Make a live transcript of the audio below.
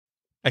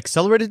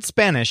Accelerated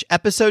Spanish,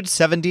 Episode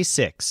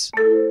 76.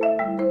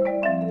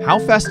 How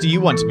fast do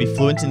you want to be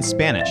fluent in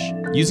Spanish?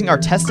 Using our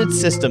tested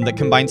system that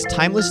combines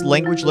timeless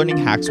language learning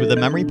hacks with a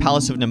memory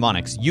palace of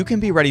mnemonics, you can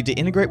be ready to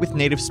integrate with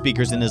native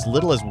speakers in as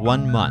little as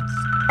 1 month.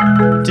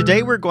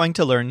 Today we're going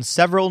to learn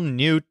several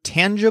new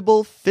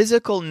tangible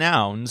physical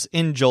nouns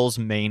in Joel's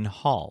main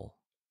hall.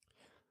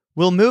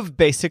 We'll move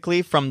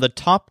basically from the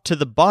top to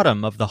the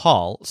bottom of the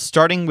hall,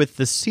 starting with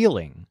the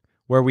ceiling,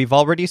 where we've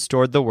already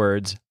stored the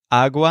words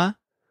agua,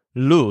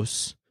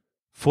 luz,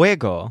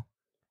 fuego,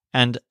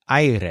 and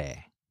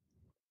aire.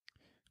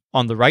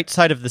 On the right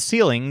side of the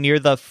ceiling, near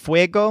the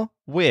fuego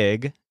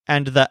wig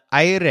and the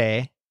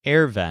aire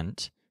air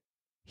vent,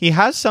 he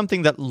has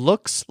something that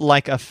looks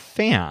like a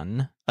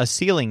fan, a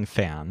ceiling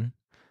fan,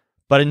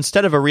 but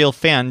instead of a real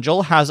fan,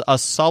 Joel has a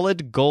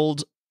solid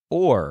gold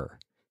oar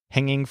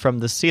hanging from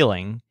the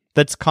ceiling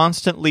that's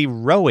constantly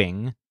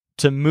rowing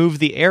to move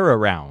the air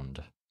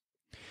around.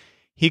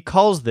 He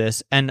calls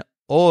this an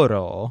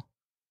oro,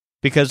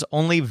 because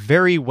only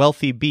very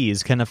wealthy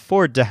bees can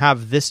afford to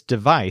have this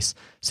device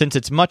since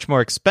it's much more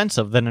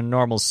expensive than a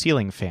normal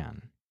ceiling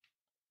fan.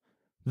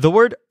 The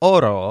word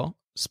oro,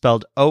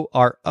 spelled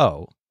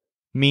O-R-O,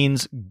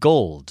 means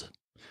gold,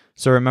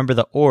 so remember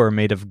the oar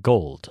made of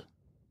gold.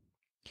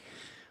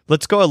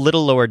 Let's go a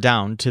little lower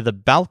down to the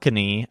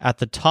balcony at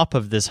the top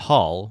of this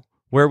hall,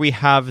 where we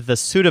have the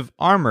suit of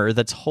armor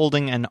that's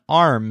holding an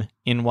arm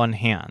in one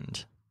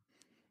hand.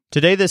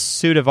 Today, this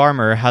suit of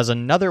armor has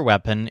another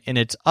weapon in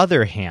its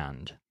other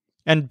hand,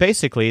 and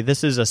basically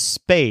this is a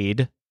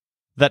spade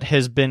that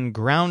has been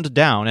ground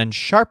down and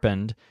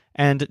sharpened,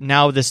 and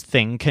now this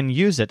thing can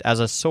use it as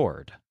a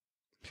sword.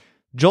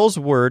 Joel's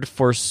word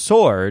for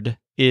sword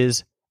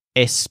is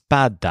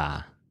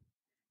espada,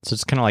 so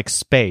it's kind of like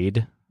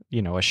spade,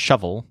 a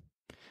shovel,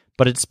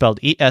 but it's spelled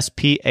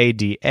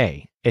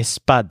E-S-P-A-D-A,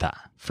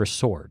 espada, for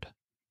sword.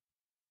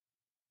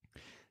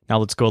 Now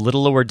let's go a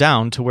little lower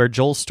down to where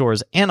Joel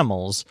stores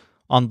animals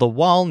on the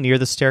wall near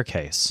the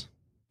staircase.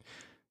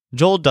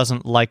 Joel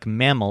doesn't like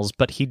mammals,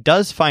 but he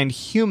does find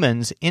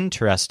humans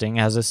interesting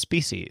as a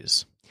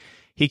species.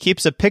 He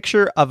keeps a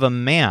picture of a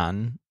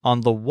man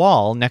on the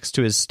wall next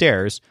to his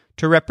stairs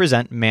to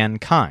represent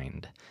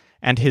mankind,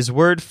 and his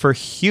word for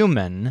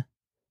human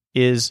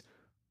is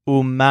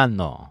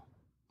humano.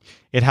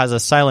 It has a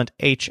silent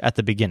H at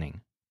the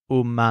beginning,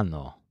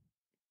 humano.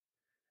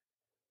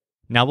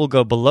 Now we'll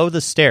go below the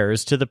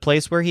stairs to the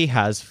place where he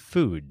has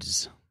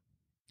foods.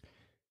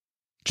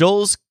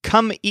 Joel's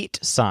come eat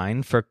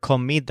sign for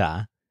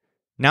comida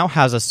now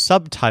has a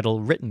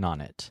subtitle written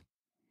on it.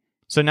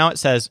 So now it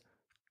says,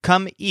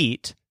 come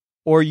eat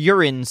or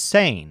you're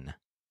insane.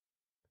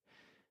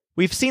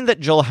 We've seen that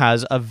Joel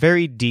has a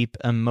very deep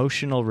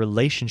emotional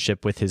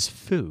relationship with his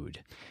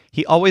food.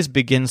 He always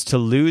begins to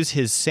lose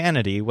his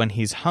sanity when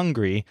he's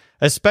hungry,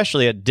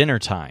 especially at dinner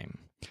time.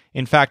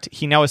 In fact,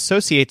 he now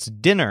associates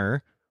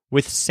dinner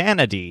with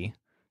sanity,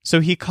 so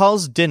he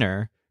calls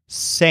dinner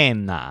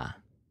cena.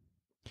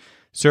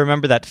 So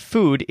remember that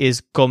food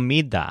is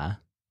comida,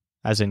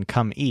 as in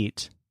come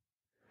eat,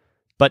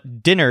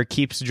 but dinner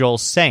keeps Joel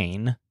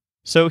sane,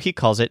 so he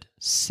calls it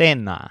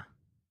cena.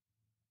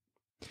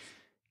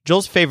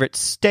 Joel's favorite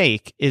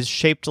steak is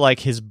shaped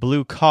like his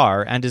blue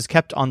car and is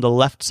kept on the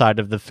left side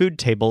of the food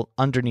table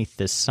underneath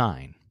this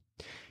sign.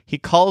 He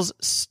calls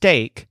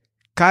steak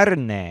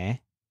carne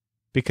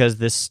because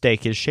this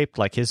steak is shaped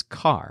like his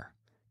car.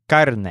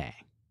 Carne.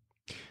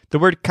 The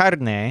word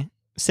carne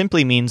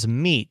simply means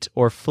meat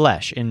or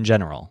flesh in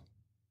general.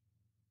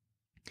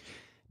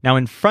 Now,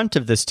 in front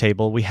of this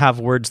table, we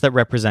have words that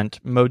represent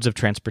modes of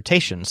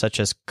transportation, such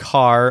as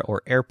car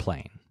or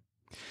airplane.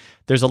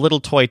 There's a little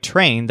toy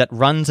train that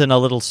runs in a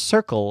little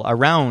circle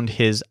around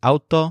his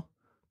auto,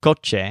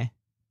 coche,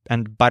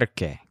 and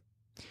barque.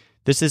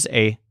 This is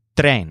a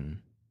tren,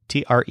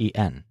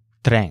 T-R-E-N,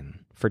 tren,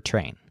 for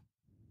train.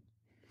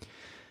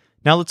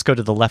 Now let's go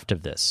to the left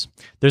of this.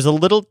 There's a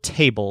little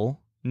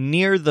table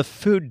near the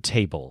food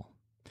table.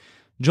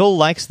 Joel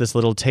likes this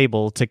little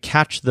table to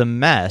catch the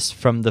mess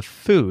from the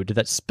food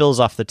that spills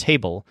off the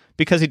table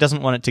because he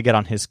doesn't want it to get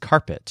on his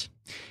carpet.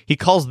 He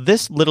calls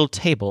this little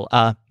table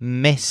a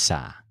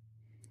mesa.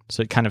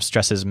 So it kind of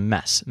stresses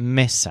mess,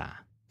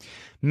 mesa.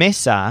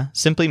 Mesa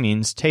simply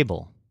means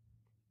table.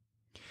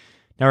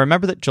 Now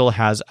remember that Joel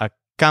has a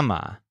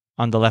cama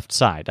on the left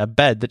side, a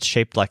bed that's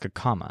shaped like a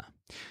comma.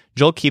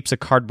 Joel keeps a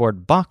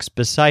cardboard box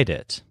beside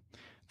it.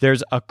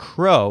 There's a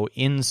crow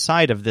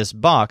inside of this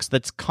box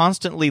that's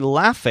constantly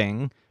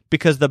laughing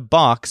because the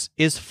box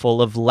is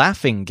full of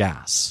laughing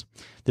gas.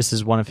 This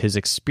is one of his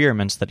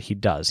experiments that he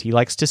does. He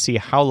likes to see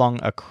how long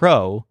a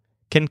crow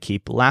can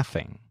keep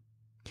laughing.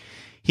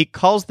 He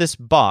calls this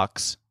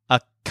box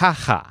a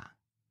caja.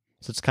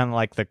 So it's kind of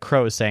like the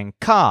crow saying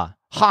ka,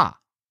 ha.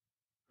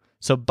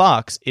 So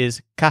box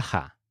is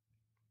caja.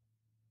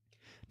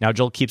 Now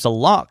Joel keeps a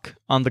lock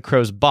on the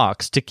crow's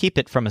box to keep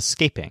it from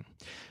escaping,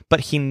 but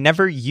he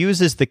never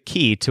uses the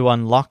key to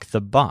unlock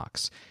the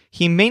box.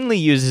 He mainly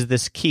uses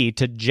this key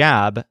to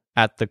jab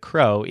at the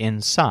crow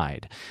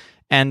inside.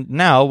 And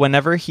now,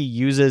 whenever he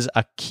uses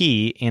a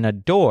key in a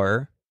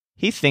door,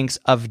 he thinks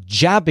of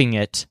jabbing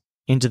it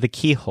into the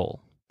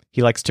keyhole.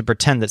 He likes to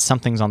pretend that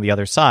something's on the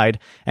other side,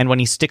 and when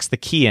he sticks the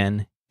key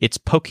in, it's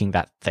poking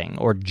that thing,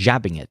 or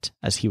jabbing it,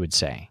 as he would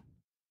say.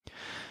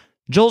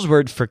 Joel's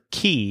word for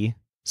key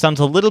sounds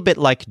a little bit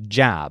like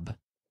jab,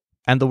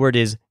 and the word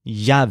is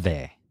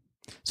llave.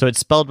 So it's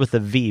spelled with a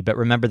V, but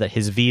remember that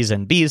his V's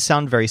and B's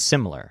sound very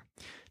similar.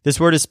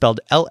 This word is spelled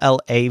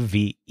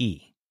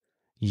L-L-A-V-E,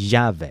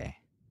 llave.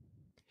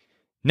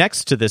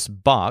 Next to this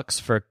box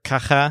for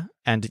caja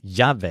and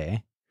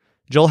llave,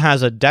 Joel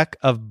has a deck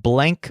of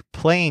blank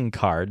playing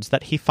cards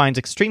that he finds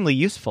extremely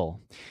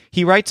useful.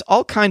 He writes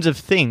all kinds of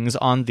things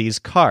on these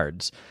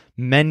cards: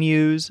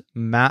 menus,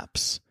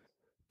 maps,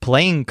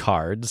 playing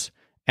cards,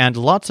 and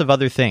lots of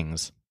other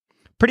things.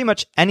 Pretty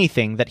much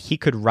anything that he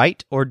could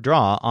write or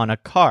draw on a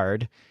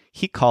card,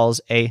 he calls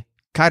a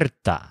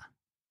carta.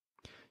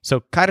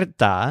 So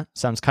carta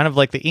sounds kind of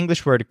like the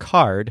English word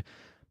card,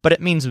 but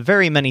it means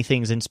very many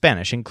things in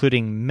Spanish,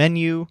 including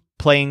menu,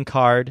 playing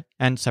card,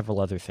 and several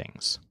other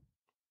things.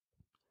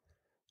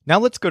 Now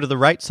let's go to the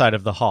right side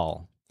of the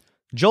hall.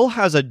 Joel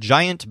has a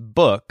giant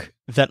book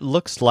that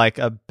looks like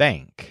a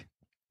bank.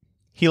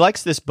 He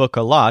likes this book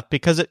a lot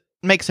because it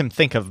makes him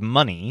think of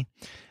money,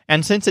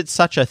 and since it's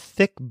such a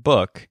thick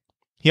book,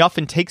 he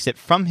often takes it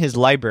from his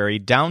library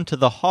down to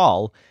the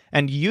hall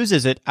and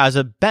uses it as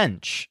a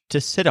bench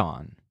to sit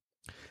on.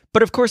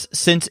 But of course,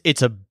 since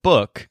it's a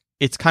book,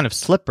 it's kind of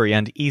slippery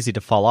and easy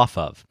to fall off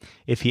of.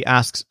 If he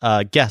asks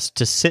a guest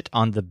to sit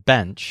on the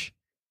bench,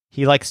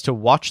 he likes to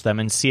watch them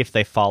and see if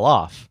they fall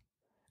off.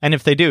 And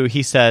if they do,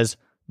 he says,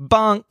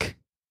 "Bonk,"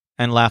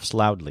 and laughs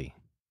loudly.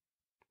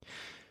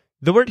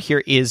 The word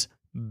here is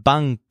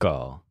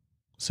banco.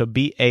 So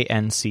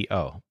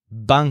B-A-N-C-O.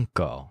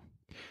 Banco.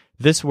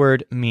 This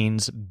word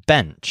means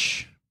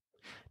bench.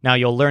 Now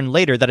you'll learn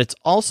later that it's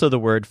also the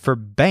word for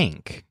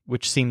bank,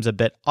 which seems a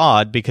bit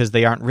odd because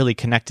they aren't really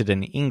connected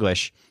in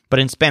English, but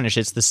in Spanish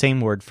it's the same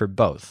word for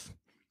both.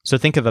 So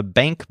think of a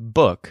bank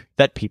book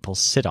that people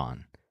sit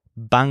on.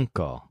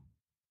 Banco.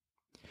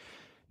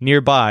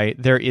 Nearby,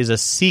 there is a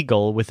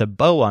seagull with a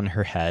bow on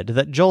her head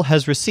that Joel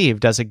has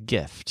received as a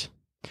gift.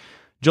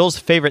 Joel's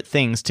favorite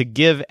things to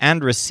give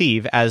and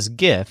receive as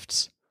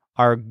gifts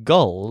are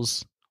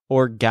gulls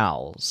or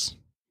gals.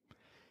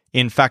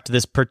 In fact,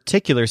 this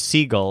particular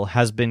seagull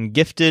has been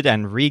gifted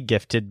and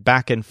re-gifted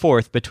back and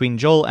forth between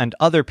Joel and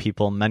other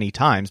people many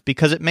times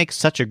because it makes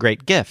such a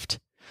great gift.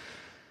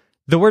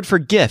 The word for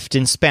gift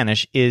in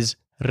Spanish is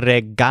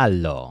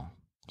regalo.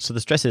 So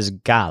the stress is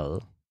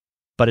gal,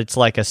 but it's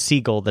like a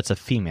seagull that's a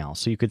female,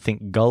 so you could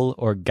think gull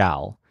or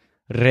gal.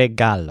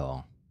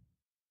 Regalo.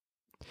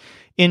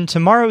 In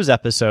tomorrow's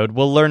episode,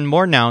 we'll learn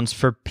more nouns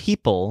for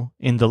people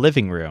in the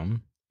living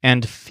room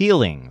and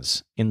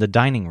feelings in the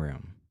dining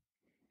room.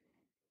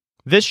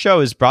 This show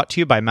is brought to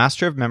you by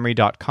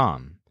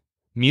masterofmemory.com.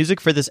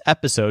 Music for this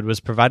episode was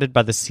provided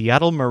by the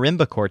Seattle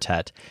Marimba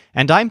Quartet,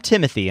 and I'm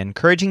Timothy,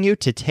 encouraging you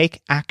to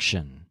take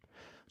action.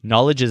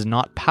 Knowledge is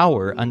not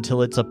power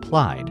until it's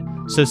applied,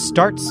 so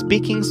start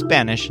speaking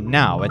Spanish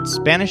now at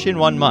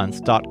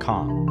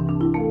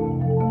SpanishinOneMonth.com.